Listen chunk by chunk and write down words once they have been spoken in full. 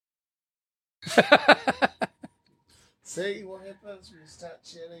See what happens when you start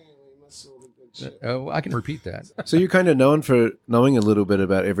chatting and we miss all the good shit. I can repeat that. So you're kind of known for knowing a little bit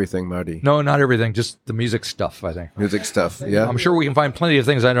about everything, Marty. No, not everything, just the music stuff, I think. Music stuff, yeah. I'm sure we can find plenty of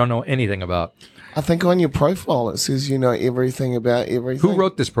things I don't know anything about. I think on your profile it says you know everything about everything. Who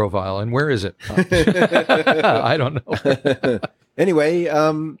wrote this profile and where is it? I don't know. Anyway,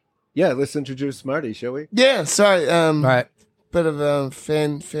 let's introduce Marty, shall we? Yeah, sorry. All right. Bit of a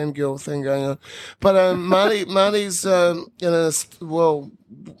fangirl thing going on, but Marty's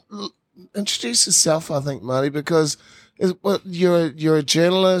introduce yourself, I think, Marty, because you're a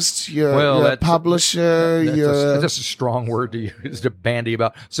journalist, you're a publisher, that's a strong word to use to bandy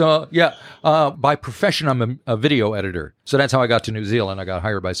about. So by profession I'm a video editor, so that's how I got to New Zealand. I got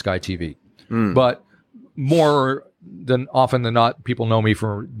hired by Sky TV, but more than often than not, people know me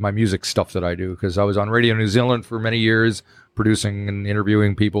for my music stuff that I do, because I was on Radio New Zealand for many years, producing and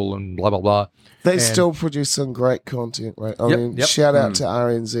interviewing people and blah, blah, blah. They still produce some great content, right? I mean, shout out to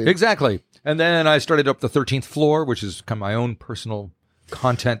RNZ. Exactly. And then I started up the 13th Floor, which is kind of my own personal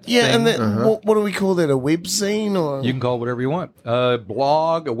content thing. And then, what do we call that, a webzine? Or You can call it whatever you want. A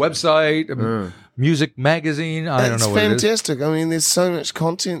blog, a website, a music magazine. I don't know what it is. It's fantastic. I mean, there's so much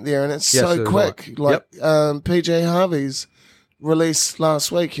content there, and it's so there's quick. Like PJ Harvey's released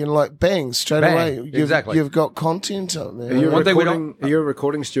last week, and like bang, straight away, you've got content up there. Are you a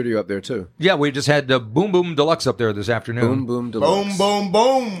recording studio up there too? Yeah, we just had Boom Boom Deluxe up there this afternoon. Boom Boom Deluxe. Boom,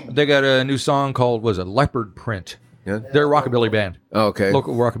 boom, boom. They got a new song called, Leopard Print. Yeah. They're a rockabilly band. Oh, okay.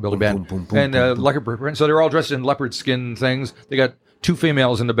 Local rockabilly band. Boom, boom, boom, and boom, boom. leopard print. So they're all dressed in leopard skin things. They got two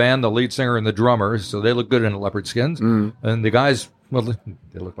females in the band, the lead singer and the drummer, so they look good in leopard skins. And the guys,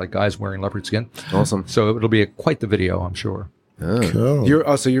 they look like guys wearing leopard skin. Awesome. So it'll be quite the video, I'm sure.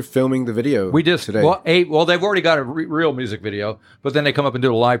 Cool. So you're filming the video. We just today. Well, they've already got a real music video, but then they come up and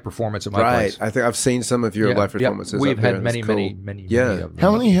do a live performance at my place. I think I've seen some of your live performances. We've up there, had many, cool. many Yeah. of them.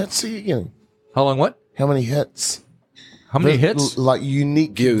 How many hits are you getting? How long? What? How many hits? How many hits? Like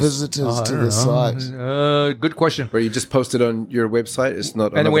unique Views. visitors to the site. Good question. Where you just posted on your website. It's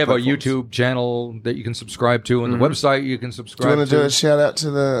not. And then we have a platforms? YouTube channel that you can subscribe to, and the website you can subscribe Do you want to. to do a shout out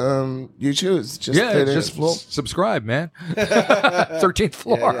to the YouTube? It's just 13th just floor. subscribe, man. 13th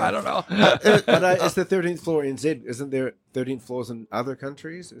floor. I don't know. But it's the 13th floor in Z. Isn't there 13th floors in other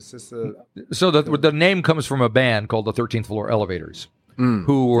countries? It's just So the name comes from a band called the 13th Floor Elevators,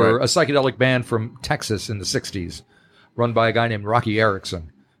 who were a psychedelic band from Texas in the 60s, run by a guy named Rocky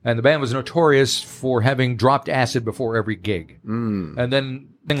Erickson. And the band was notorious for having dropped acid before every gig. And then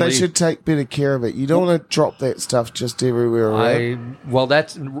They should take better care of it. You don't want to drop that stuff just everywhere around.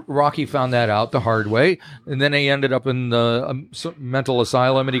 Rocky found that out the hard way, and then he ended up in the mental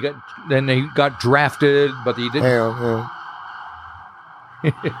asylum, and he got drafted, but he didn't.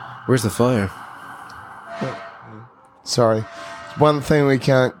 Where's the fire? Sorry. One thing we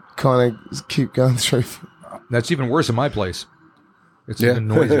can't kind of keep going through. That's even worse in my place. It's even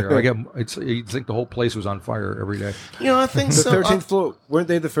noisier. You think the whole place was on fire every day. I think The so. 13th floor, weren't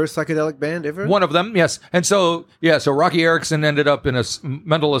they the first psychedelic band ever? One of them, yes. And so Rocky Erickson ended up in a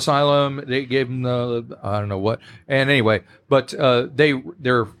mental asylum. They gave him I don't know what. And anyway, but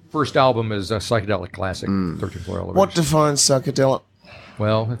their first album is a psychedelic classic, 13th Floor Elevators. What defines psychedelic?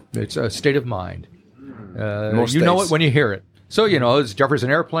 Well, it's a state of mind. You Most know days. it when you hear it. So, it's Jefferson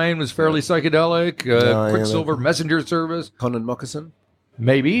Airplane was fairly psychedelic. Quicksilver Messenger Service. Conan Moccasin?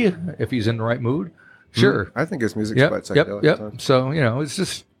 Maybe, if he's in the right mood. Sure. I think his music's quite psychedelic. Yep. So, it's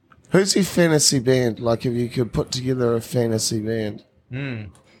just... Who's your fantasy band? Like if you could put together a fantasy band. We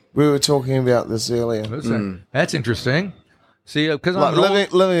were talking about this earlier. That's interesting. See, because Like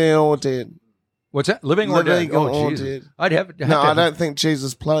living or dead. What's that? Living or dead? Living or Oh, Jesus. dead. I'd have to No, I have- don't think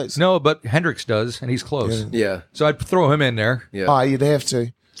Jesus plays. No, but Hendrix does, and he's close. Yeah. So I'd throw him in there. Yeah. Oh, you'd have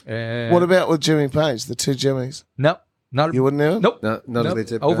to. And What about with Jimmy Page, the two Jimmys? No, not You wouldn't have it? Nope. No, none of the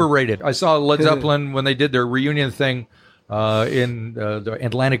tip. Overrated. I saw Led Zeppelin when they did their reunion thing in the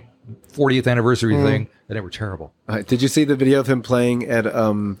Atlantic 40th anniversary thing, and they were terrible. Did you see the video of him playing at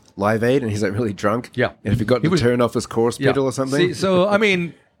Live Aid, and he's like really drunk? Yeah. And if he got to turn off his chorus pedal or something? See, so, I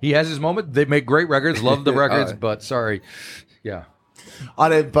mean, he has his moment. They make great records, love the records, but sorry. Yeah.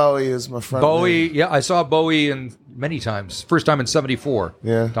 I'd have Bowie as my front man. I saw Bowie many times. First time in 74.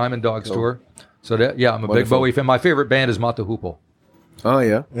 Yeah. Diamond Dogs tour. So, I'm a big Wonderful. Bowie fan. My favorite band is Mott the Hoople. Oh,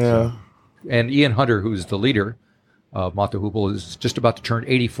 yeah. Yeah. And Ian Hunter, who's the leader of Mott the Hoople, is just about to turn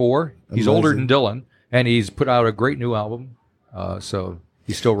 84. He's older than Dylan, and he's put out a great new album. So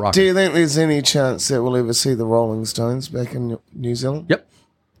he's still rocking. Do you think there's any chance that we'll ever see the Rolling Stones back in New Zealand? Yep.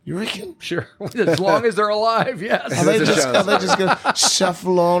 You reckon? Sure. As long as they're alive, yes. Are they just going to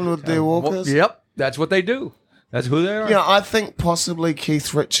shuffle on with their walkers? Well, yep. That's what they do. That's who they are. Yeah, I think possibly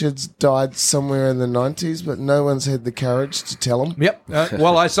Keith Richards died somewhere in the 90s, but no one's had the courage to tell him. Yep.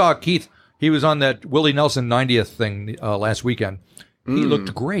 Well, I saw Keith. He was on that Willie Nelson 90th thing last weekend. He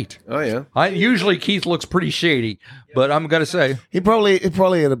looked great. Oh, yeah. Usually Keith looks pretty shady, but I'm going to say. He probably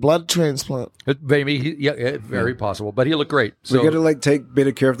had a blood transplant. Maybe, very possible, but he looked great. So, we got to take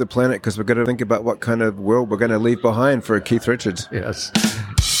better care of the planet because we've got to think about what kind of world we're going to leave behind for Keith Richards. Yes.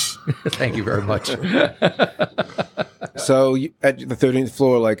 Thank you very much. So at the 13th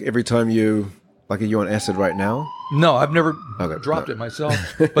floor, every time are you on acid right now? No, I've never dropped it myself,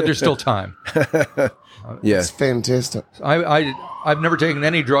 but there's still time. Yeah. It's fantastic. I've never taken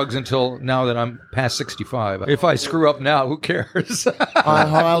any drugs until now that I'm past 65. If I screw up now, who cares? I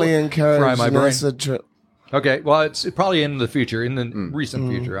highly encourage my an brain. acid trip. Okay, well, it's probably in the future, in the recent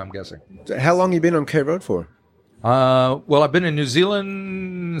future, I'm guessing. So how long you been on K Road for? Well, I've been in New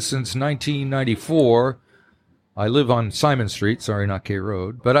Zealand since 1994. I live on Simon Street, sorry, not K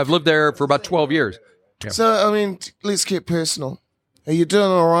Road, but I've lived there for about 12 years. Yeah. So, let's get personal. Are you doing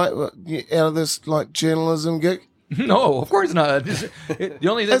all right out of this journalism gig? No, of course not. The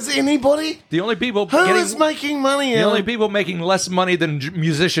only Is anybody? The only people who's making money? The only people making less money than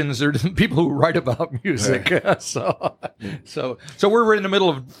musicians are the people who write about music. Right. So we're in the middle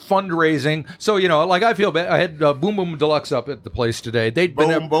of fundraising. So I feel bad. I had Boom Boom Deluxe up at the place today. They've been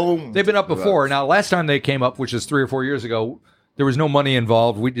up before. Now, last time they came up, which is 3 or 4 years ago, there was no money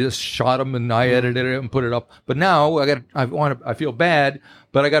involved. We just shot them and I edited it and put it up. But now I feel bad,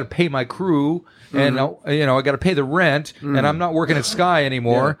 but I got to pay my crew and I got to pay the rent and I'm not working at Sky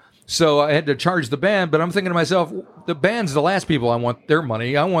anymore. Yeah. So I had to charge the band, but I'm thinking to myself, the band's the last people I want their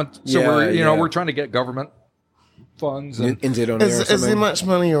money. We're trying to get government funds. And, is there much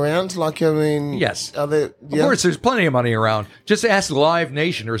money around? Yes. Of course, there's plenty of money around. Just ask Live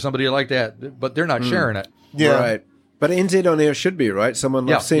Nation or somebody like that, but they're not sharing it. Yeah. Right. But NZ on Air should be, right? Someone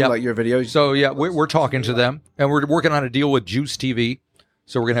loves seeing your videos. So, we're talking to them, and we're working on a deal with Juice TV.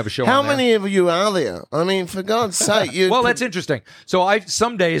 So we're going to have a show. How many of you are there? For God's sake. Well, that's interesting. So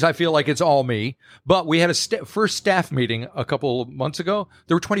some days I feel like it's all me, but we had a first staff meeting a couple of months ago.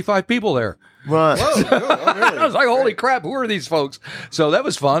 There were 25 people there. Right. Whoa, really? I was like, holy crap, who are these folks? So that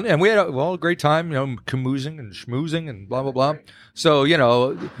was fun. And we had a great time, camoozing and schmoozing and blah, blah, blah. So,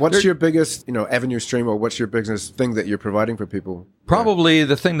 what's your biggest, avenue stream, or what's your biggest thing that you're providing for people? Probably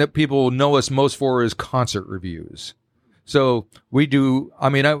the thing that people know us most for is concert reviews. So we do,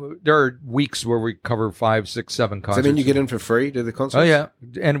 there are weeks where we cover 5, 6, 7 concerts. So you get in for free to the concerts? Oh, yeah.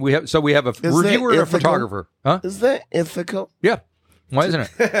 And we have a reviewer and a photographer. Huh? Is that ethical? Yeah. Why isn't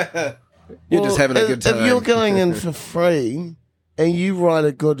it? You're just having a good time. If you're going in for free and you write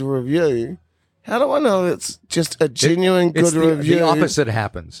a good review, how do I know it's just a genuine good review? The opposite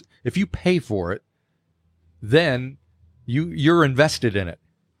happens. If you pay for it, then you're invested in it.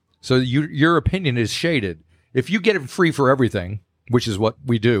 So your opinion is shaded. If you get it free for everything, which is what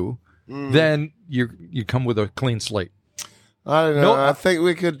we do, then you come with a clean slate. I don't know. I think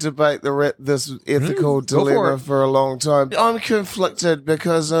we could debate this ethical dilemma for a long time. I'm conflicted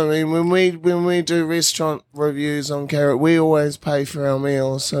because when we do restaurant reviews on Carrot, we always pay for our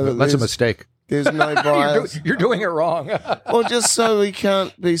meals. So that's a mistake. There's no bias. You're doing it wrong. Well, just so we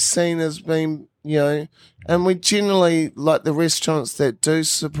can't be seen as being, and we generally, like the restaurants that do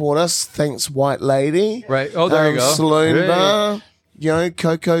support us, thanks White Lady. Right. Oh, there you go. Saloon Bar,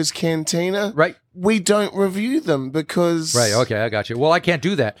 Coco's Cantina. Right. We don't review them because... Right, okay, I got you. Well, I can't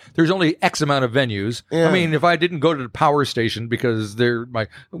do that. There's only X amount of venues. Yeah. If I didn't go to the power station because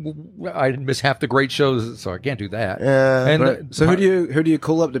I miss half the great shows, so I can't do that. Yeah. And right. So who do you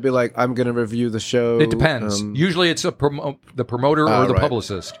call up to be like, I'm going to review the show? It depends. Usually it's the promoter or the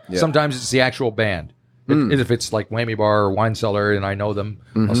publicist. Yeah. Sometimes it's the actual band. If it's like Whammy Bar or Wine Cellar and I know them,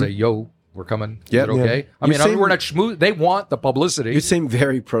 I'll say, yo, we're coming. Yep. Is it okay? Yeah. We're not smooth. They want the publicity. You seem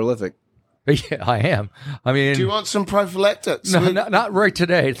very prolific. Yeah, I am. Do you want some prophylactics? No, not right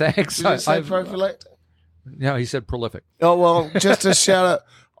today. Thanks. Did you say prophylactic? No, he said prolific. Oh, well, just a shout out.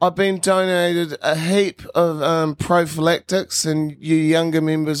 I've been donated a heap of prophylactics, and you younger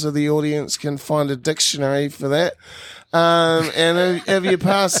members of the audience can find a dictionary for that. And if you're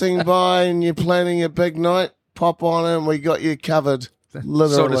passing by and you're planning a big night, pop on and we got you covered,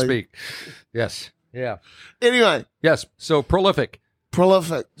 literally. So to speak. Yes. Yeah. Anyway. Yes. So prolific.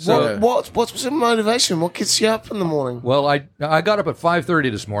 So what's the motivation? What gets you up in the morning? Well, I got up at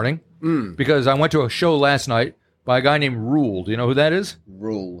 5:30 this morning because I went to a show last night by a guy named Rule. Do you know who that is?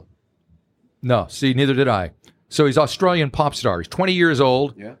 Rule. No. See, neither did I. So he's Australian pop star. He's 20 years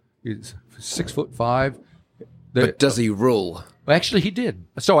old. Yeah. He's 6'5". But does he rule? Actually, he did.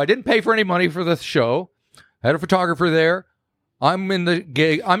 So I didn't pay for any money for the show. I had a photographer there. I'm in the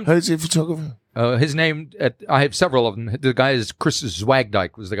gig. Who's your photographer? His name, I have several of them. The guy is Chris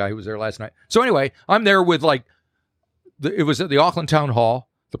Zwagdike was the guy who was there last night. So anyway, I'm there with it was at the Auckland Town Hall.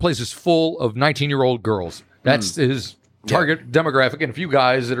 The place is full of 19-year-old girls. That's his target demographic and a few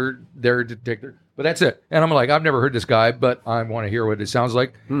guys that are there to take their, but that's it. And I'm like, I've never heard this guy, but I want to hear what it sounds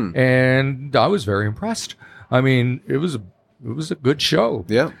like. And I was very impressed. I mean, it was a good show.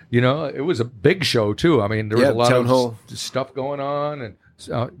 Yeah. It was a big show too. I mean, there was a lot Town of Hall. stuff going on and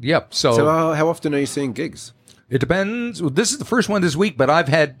So how often are you seeing gigs? it depends. Well, this is the first one this week, but I've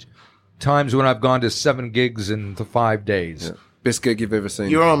had times when I've gone to 7 gigs in the 5 days. Yeah. Best gig you've ever seen?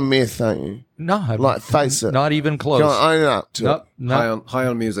 You're on meth, aren't you? No, Like, face it. not even close. Go on, own up to it. No, High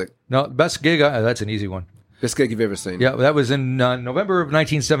on music. no. Best gig. That's an easy one. Best gig you've ever seen? Yeah, that was in November of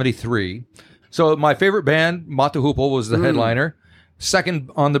 1973. So my favorite band, Mott the Hoople, was the headliner.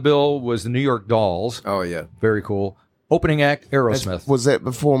 Second on the bill was the New York Dolls. Oh, yeah. Very cool. Opening act, Aerosmith. Was that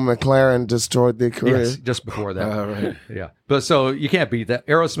before McLaren destroyed their career? Yes, just before that. Right. Yeah. But so you can't beat that.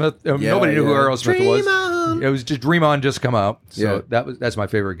 Aerosmith, nobody knew who Aerosmith Dream was. On. It was just Dream On just come out. So Yeah. that's my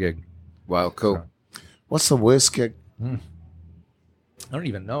favorite gig. Wow, cool. What's the worst gig? I don't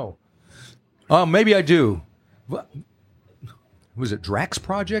even know. Oh, maybe I do. What? Was it Drax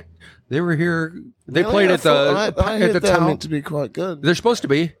Project? They were here. They Really? played I at thought- the I at heard the they were town. meant to be quite good. They're supposed to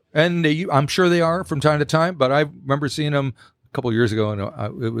be, and I'm sure they are from time to time. But I remember seeing them a couple of years ago, and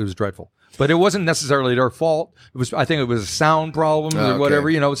it was dreadful. But it wasn't necessarily their fault. It was, I think, it was sound problems or okay.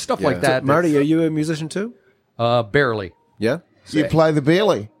 whatever. Stuff like that. Marty, are you a musician too? Barely. Yeah? You play the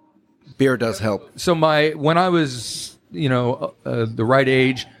Bailey. Beer does help. So when I was, the right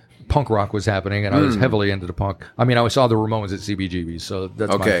age, punk rock was happening, and I was heavily into the punk. I mean, I saw the Ramones at CBGB, so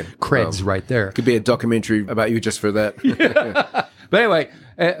that's Okay. my creds right there. Could be a documentary about you just for that. But anyway,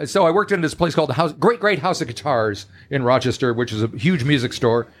 so I worked in this place called the Great House of Guitars in Rochester, which is a huge music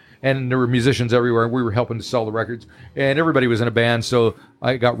store, and there were musicians everywhere, and we were helping to sell the records, and everybody was in a band, so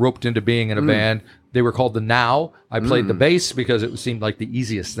I got roped into being in a band. They were called the Now. I played the bass because it seemed like the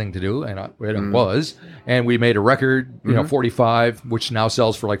easiest thing to do, and it was. And we made a record, 45, which now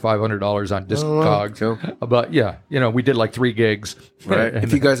sells for like $500 on Discogs. Cool. But yeah, we did like 3 gigs. Right. And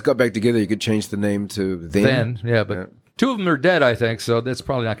If you guys got back together, you could change the name to Then. but 2 of them are dead, I think, so that's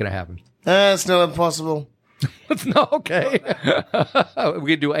probably not going to happen. That's not impossible. No, okay.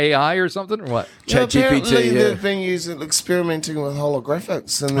 We could do AI or something, or what? Apparently ChatGPT, they've been experimenting with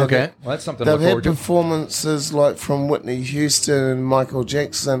holographics. And Okay, well, that's something to they've look forward had to. performances like from Whitney Houston and Michael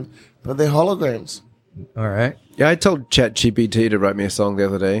Jackson, but they're holograms. All right. Yeah, I told ChatGPT to write me a song the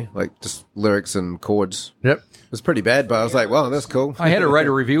other day, like just lyrics and chords. Yep. It was pretty bad, but I was like, wow, that's cool. I had to write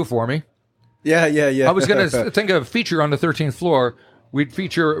a review for me. Yeah. I was going to think of a feature on the 13th floor. We'd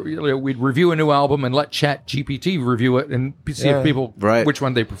we'd review a new album and let ChatGPT review it and see if people, which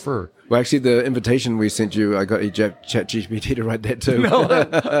one they prefer. Well, actually, the invitation we sent you, I got ChatGPT to write that too. No,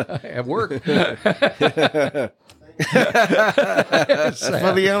 at work. For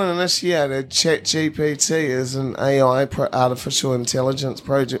the uninitiated, ChatGPT is an AI, artificial intelligence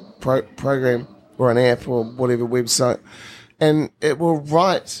program, or an app, or whatever website, and it will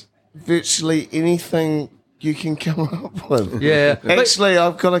write virtually anything you can come up with. Yeah. Actually,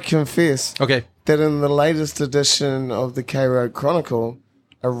 I've got to confess Okay. that in the latest edition of the K-Road Chronicle,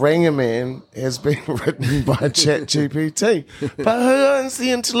 a Rangaman has been written by ChatGPT. But who owns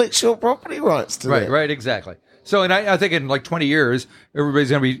the intellectual property rights to that? Right, exactly. So, and I think in like 20 years,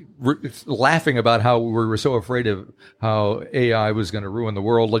 everybody's going to be laughing about how we were so afraid of how AI was going to ruin the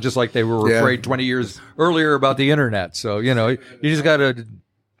world, just like they were afraid 20 years earlier about the internet. So, you just got to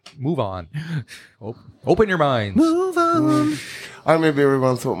move on. Open your minds. Move on. I remember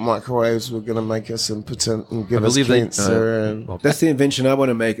everyone thought microwaves were going to make us impotent and give us believe they- cancer. That's the invention I want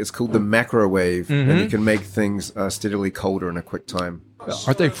to make. It's called the macrowave, and you can make things steadily colder in a quick time.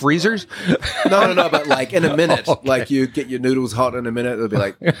 Aren't they freezers? No, but like in a minute. Like you get your noodles hot in a minute, it'll be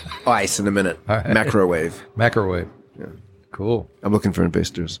like ice in a minute. right. Macrowave. Microwave. Cool. I'm looking for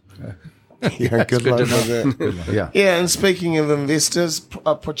investors. Yeah, good luck with that. Yeah. Yeah, and speaking of investors,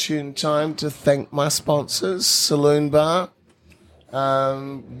 opportune time to thank my sponsors, Saloon Bar,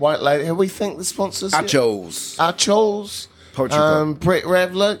 White Lady. Have we thanked the sponsors yet? Achos. Archols, Poetry Club. Brett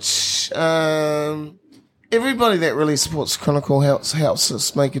Ravlich, everybody that really supports Chronicle helps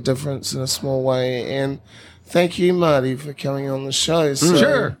us make a difference in a small way. And thank you, Marty, for coming on the show. So,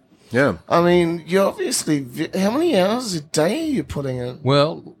 Sure. Yeah. I mean, you're obviously, how many hours a day are you putting in?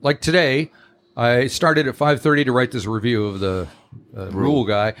 Well, like today, I started at 5:30 to write this review of the Rule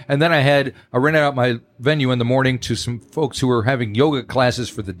Guy, and then I rented out my venue in the morning to some folks who were having yoga classes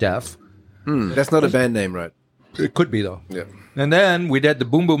for the deaf. That's not a band name, right? It could be, though. Yeah. And then we did the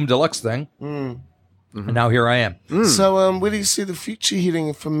Boom Boom Deluxe thing, and now here I am. So, where do you see the future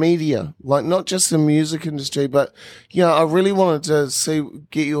heading for media? Like, not just the music industry, but I really wanted to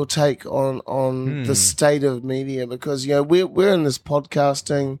get your take on the state of media, because we're in this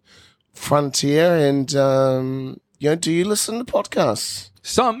podcasting frontier, and do you listen to podcasts?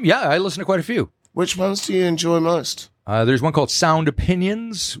 Some, yeah, I listen to quite a few. Which ones do you enjoy most? There's one called Sound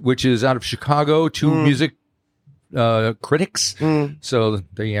Opinions, which is out of Chicago, two music critics. So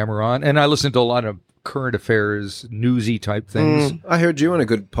they yammer on. And I listen to a lot of current affairs, newsy type things. I heard you on a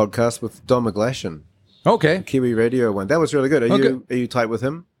good podcast with Don McGlashan. Okay. Kiwi Radio one. That was really good. Are you tight with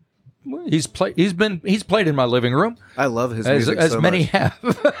him? He's played in my living room. I love his music as so many much. have.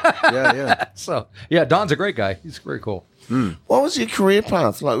 Yeah. So yeah, Don's a great guy. He's very cool. What was your career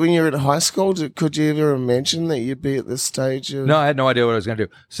path? Like, when you were at high school, could you ever imagine that you'd be at this stage of... No, I had no idea what I was going to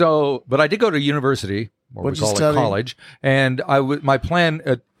do. So, but I did go to university, or we call it college, and my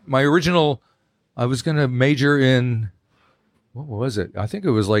plan, my original, I was going to major in, what was it? I think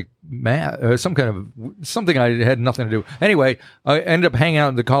it was like math, something I had nothing to do. Anyway, I ended up hanging out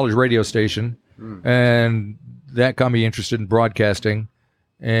at the college radio station, and that got me interested in broadcasting.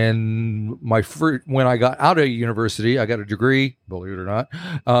 And when I got out of university, I got a degree, believe it or not,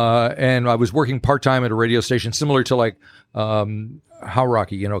 and I was working part-time at a radio station similar to like How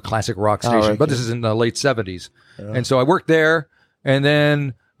Rocky, classic rock station, but this is in the late 70s. Yeah. And so I worked there, and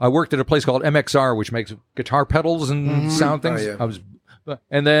then I worked at a place called MXR, which makes guitar pedals and sound things. Oh, yeah.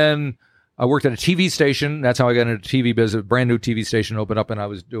 And then I worked at a TV station. That's how I got into TV business. A brand new TV station opened up, and I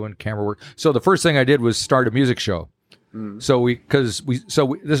was doing camera work. So the first thing I did was start a music show. So this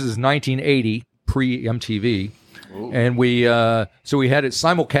is 1980, pre-MTV, and we had it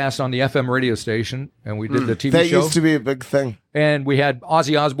simulcast on the FM radio station, and we did the TV that show. That used to be a big thing. And we had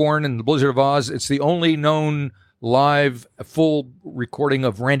Ozzy Osbourne and the Blizzard of Oz. It's the only known live full recording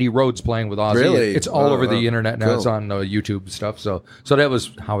of Randy Rhoads playing with Ozzy. Really? It's all over the internet now. Cool. It's on YouTube stuff. So that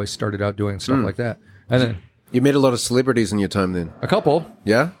was how I started out doing stuff like that. And then You met a lot of celebrities in your time then? a couple.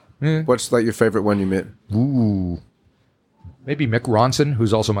 Yeah? Yeah. What's like your favorite one you met? Ooh. Maybe Mick Ronson,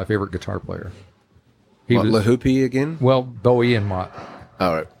 who's also my favorite guitar player. LaHoopie again? Well, Bowie and Mott.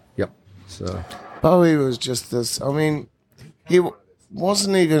 All right. Yep. So Bowie was just this. I mean, he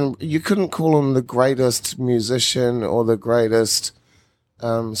wasn't even. You couldn't call him the greatest musician or the greatest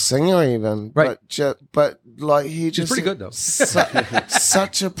singer, even. Right. But like he just. He's pretty good though.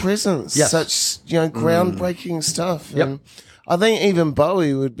 Such a presence. Yes. Such groundbreaking stuff. Yep. And I think even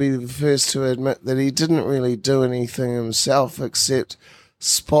Bowie would be the first to admit that he didn't really do anything himself except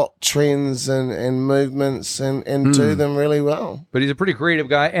spot trends and movements and do them really well. But he's a pretty creative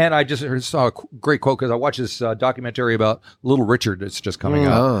guy. And I just saw a great quote because I watched this documentary about Little Richard that's just coming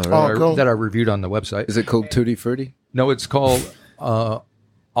out cool. that I reviewed on the website. Is it called Tutti Frutti? No, it's called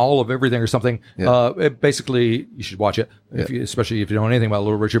All of Everything or something. Yeah. Basically, you should watch it, especially if you don't know anything about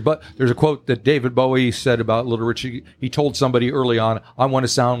Little Richard. But there's a quote that David Bowie said about Little Richard. He told somebody early on, I want to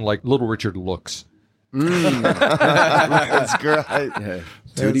sound like Little Richard looks. That's great. Yeah.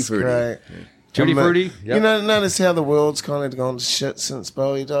 Tutti That's Frutti. great. Tutti Frutti? Yep. Notice how the world's kind of gone to shit since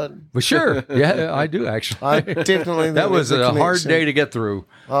Bowie died? Well, sure. Yeah, I do, actually. I definitely think that was there's a hard connection. day to get through.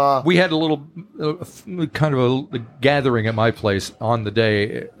 We had a little kind of a gathering at my place on the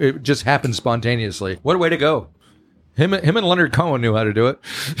day. It just happened spontaneously. What a way to go. Him and Leonard Cohen knew how to do it.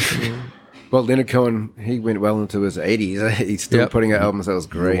 Well, Leonard Cohen, he went well into his 80s. He's still putting out albums. That was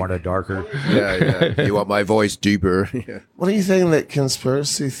great. You want a darker. Yeah. You want my voice deeper. Yeah. What do you think of that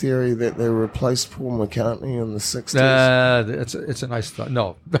conspiracy theory that they replaced Paul McCartney in the 60s? It's a nice thought.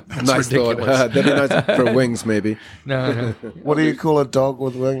 No, that's Nice thought. ridiculous. That'd be nice for Wings, maybe. No. What do you call a dog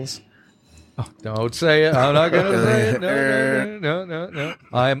with wings? Don't say it. I'm not going to say it. No.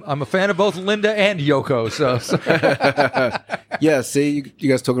 I'm a fan of both Linda and Yoko. So. Yeah, see, you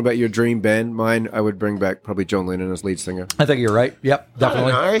guys talking about your dream band. Mine, I would bring back probably John Lennon as lead singer. I think you're right. Yep,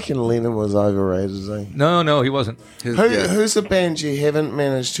 definitely. I reckon Lennon was overrated. No, he wasn't. Who's a band you haven't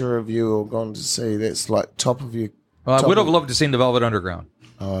managed to review or gone to see that's like top of your... I would have loved to see the Velvet Underground.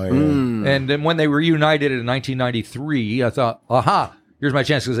 Oh, yeah. And then when they reunited in 1993, I thought, aha, here's my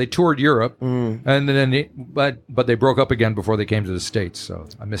chance because they toured Europe, and then but they broke up again before they came to the States, so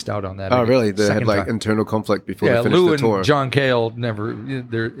I missed out on that. Oh, really? They had like time. internal conflict before they finished Lou the tour. and John Cale never.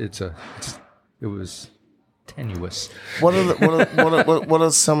 It was tenuous. What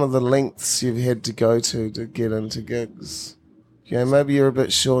are some of the lengths you've had to go to get into gigs? maybe you're a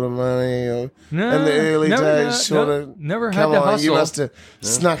bit short of money, or in the early days, never had Come to on, hustle. you must have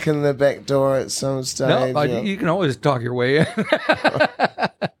snuck in the back door at some stage. No, you can always talk your way in.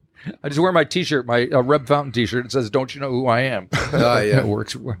 I just wear my T-shirt, my Reb Fountain T-shirt. It says, "Don't you know who I am?" Oh, yeah. It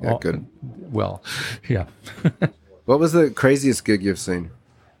works good. well. Yeah. What was the craziest gig you've seen?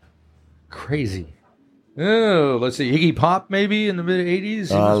 Crazy. Oh, let's see. Iggy Pop, maybe in the mid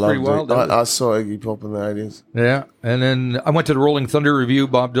 '80s. I was pretty loved wild. it. I saw Iggy Pop in the 80s. Yeah, and then I went to the Rolling Thunder review,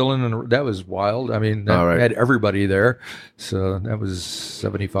 Bob Dylan, and that was wild. I mean, that had everybody there. So that was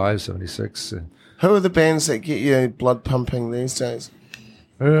 75, 76. Who are the bands that get you blood pumping these days?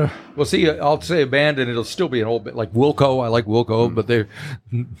 Well, see, I'll say a band, and it'll still be an old bit like Wilco. I like Wilco, but they're.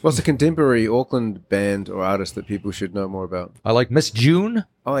 What's a contemporary Auckland band or artist that people should know more about? I like Miss June.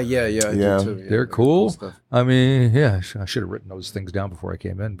 Oh, yeah. I do too. They're cool. I mean, I should have written those things down before I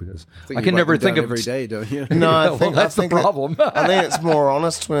came in because I can never think of every day, don't you? No, I think that's the problem. I think it's more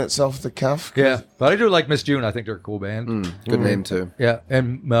honest when it's off the cuff. Yeah, but I do like Miss June. I think they're a cool band. Good name too. Yeah,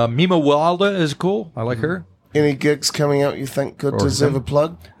 and Mima Wilda is cool. I like her. Any gigs coming up you think could deserve a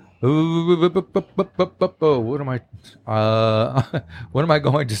plug? What am I? What am I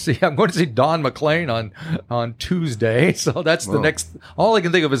going to see? I'm going to see Don McLean on Tuesday. So that's the next. All I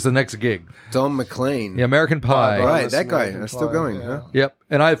can think of is the next gig. Don McLean, the American Pie. Right, that guy. That's still going, huh? Yep.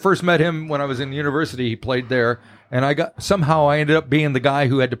 And I first met him when I was in university. He played there. And I ended up being the guy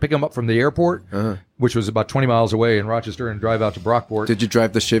who had to pick him up from the airport, which was about 20 miles away in Rochester, and drive out to Brockport. Did you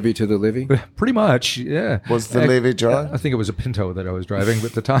drive the Chevy to the Levee? Pretty much, yeah. Was the Levee drive? I think it was a Pinto that I was driving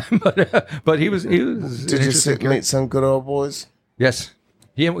at the time, but he was. Did you meet some good old boys? Yes.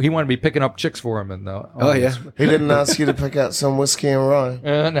 He wanted me picking up chicks for him, and he didn't ask you to pick out some whiskey and rye.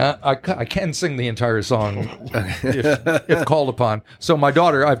 No, I can sing the entire song if called upon. So I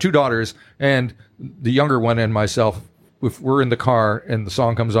have two daughters, and the younger one and myself. If we're in the car and the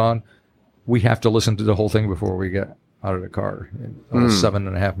song comes on, we have to listen to the whole thing before we get out of the car.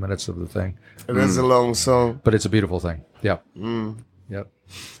 7.5 minutes of the thing. It is a long song, but it's a beautiful thing. Yeah. Yep.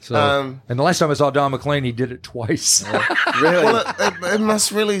 So, and the last time I saw Don McLean, he did it twice. Really? Well, it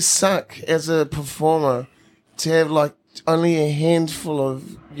must really suck as a performer to have like only a handful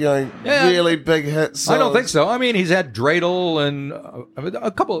of really big hits. I don't think so. I mean, he's had Dreidel and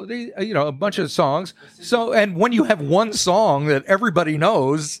a couple, a bunch of songs. So, and when you have one song that everybody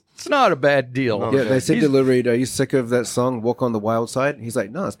knows, it's not a bad deal. Yeah, they said to Lou Reed, "Are you sick of that song, Walk on the Wild Side?" He's like,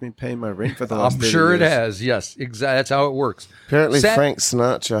 "No, it's been paying my rent for the last 30 sure years." It has. Yes, exactly. That's how it works. Apparently, Frank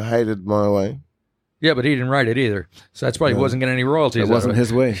Sinatra hated My Way. Yeah, but he didn't write it either. So that's why he wasn't getting any royalties. It wasn't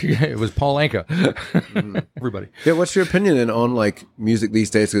his way. It was Paul Anka. Everybody. Yeah, what's your opinion then on like music these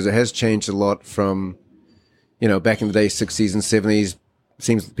days? Because it has changed a lot from, back in the day, 60s and 70s.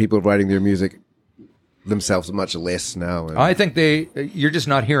 Seems people are writing their music themselves much less now. I think you're just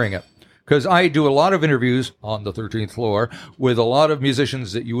not hearing it. Because I do a lot of interviews on the 13th floor with a lot of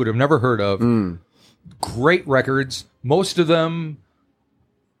musicians that you would have never heard of. Great records. Most of them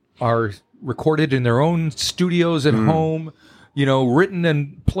are recorded in their own studios at home, written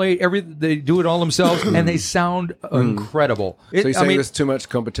and played. They do it all themselves, and they sound incredible. So you're saying there's too much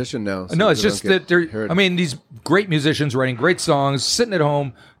competition now? So no, it's just that these great musicians writing great songs, sitting at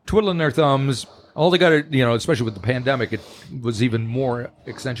home, twiddling their thumbs. All they got to, especially with the pandemic, it was even more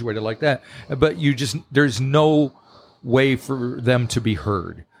accentuated like that. But there's no way for them to be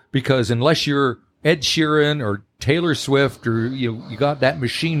heard because unless you're Ed Sheeran or Taylor Swift or you got that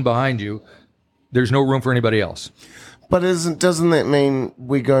machine behind you, there's no room for anybody else. But doesn't that mean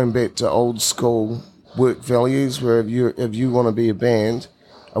we're going back to old school work values where if you want to be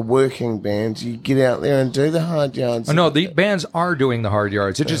a working band, you get out there and do the hard yards? No, the bands are doing the hard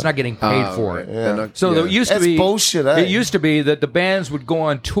yards. They're just not getting paid for it. Yeah. So it used to be bullshit. It used to be that the bands would go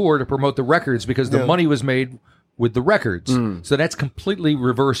on tour to promote the records because the money was made with the records. So that's completely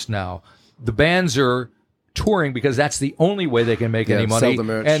reversed now. The bands are touring because that's the only way they can make any money. Sell the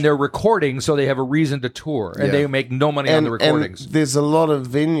merch. And they're recording, so they have a reason to tour. And they make no money on the recordings. And there's a lot of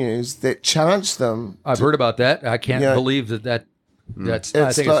venues that charge them. I've heard about that. I can't believe that's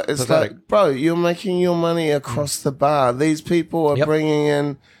it's like, bro, you're making your money across the bar. These people are bringing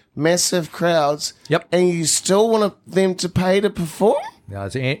in massive crowds. Yep. And you still want them to pay to perform? No,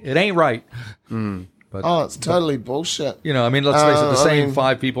 it ain't right. But, it's totally bullshit. I mean, let's face it, the same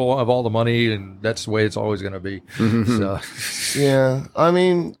five people have all the money, and that's the way it's always going to be. So. Yeah. I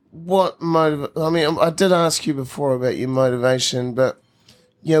mean, I did ask you before about your motivation, but,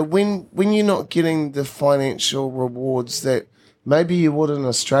 when you're not getting the financial rewards that maybe you would in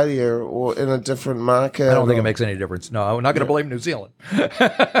Australia or in a different market. I don't think it makes any difference. No, I'm not going to blame New Zealand.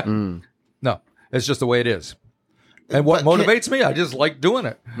 No, it's just the way it is. And what But motivates me? I just like doing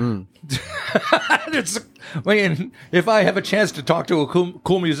it. I mean, if I have a chance to talk to a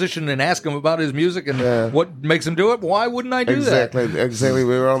cool musician and ask him about his music and what makes him do it, why wouldn't I do Exactly. that? We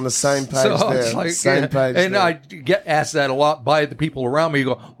were on the same page So there. it's like, Same page and there. I get asked that a lot by the people around me. You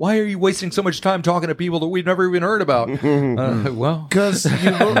go, why are you wasting so much time talking to people that we've never even heard about? Well, Because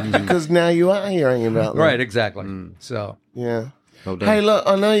now you are hearing about them. right, exactly. So Yeah. Well done. Hey, look,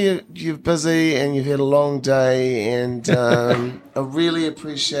 I know you're busy and you've had a long day, and I really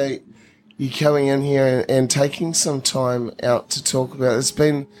appreciate you coming in here and taking some time out to talk about it. It's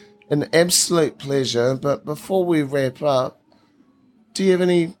been an absolute pleasure. But before we wrap up, do you have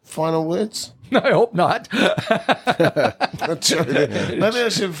any final words? I hope not. Maybe I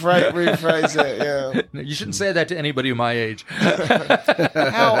should rephrase that, yeah. You shouldn't say that to anybody my age.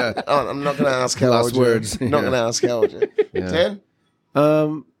 How, I'm not going to ask how Last old words, you are. Not yeah. going to ask how old you are. Dan?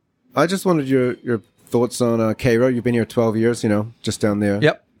 I just wanted your thoughts on Cairo. You've been here 12 years, just down there.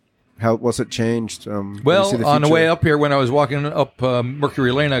 Yep. What's it changed? Where do you see Well, the on the future? way up here, when I was walking up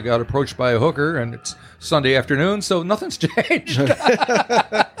Mercury Lane, I got approached by a hooker, and it's Sunday afternoon, so nothing's changed.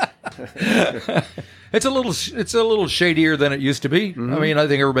 It's a little shadier than it used to be. I mean, I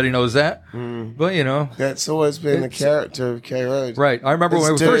think everybody knows that, but That's always been the character of K Road. right. I remember It's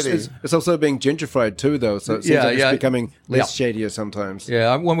when we dirty. first. It's also being gentrified too, though, so it seems Yeah, like yeah. it's becoming less Yeah. shadier sometimes.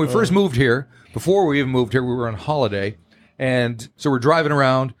 Yeah, when we first moved here, before we even moved here, we were on holiday, and so we're driving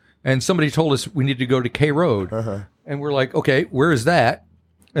around, and somebody told us we need to go to K Road, and we're like, okay, where is that?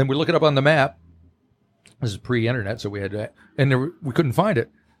 And we look it up on the map. This is pre-internet, so we had to, and we couldn't find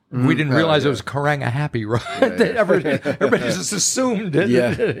it. We didn't realize it was Karangahape Road. Everybody just assumed it,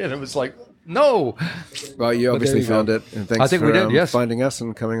 Yeah. and it was like, no. Well, you obviously you go. found it, and thanks I think for we did, yes. finding us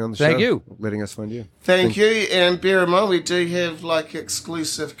and coming on the Thank show. you. Letting us find you. Thank you, and bear in mind we do have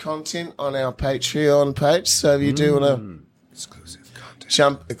exclusive content on our Patreon page. So if you do want to Exclusive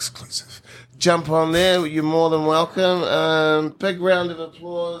content. jump on there, you're more than welcome. Big round of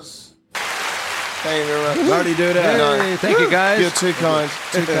applause. Thank you very much. Marty Duda. Hey, thank you, guys. You're too kind.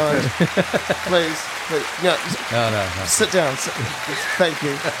 Too kind. please. No, No. sit down. Thank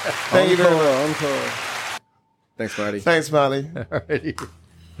you. Thank you very much. Encore. Thanks, Marty. Thanks, Marty. Alrighty.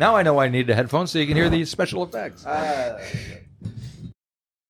 Now I know I need the headphones so you can hear these special effects.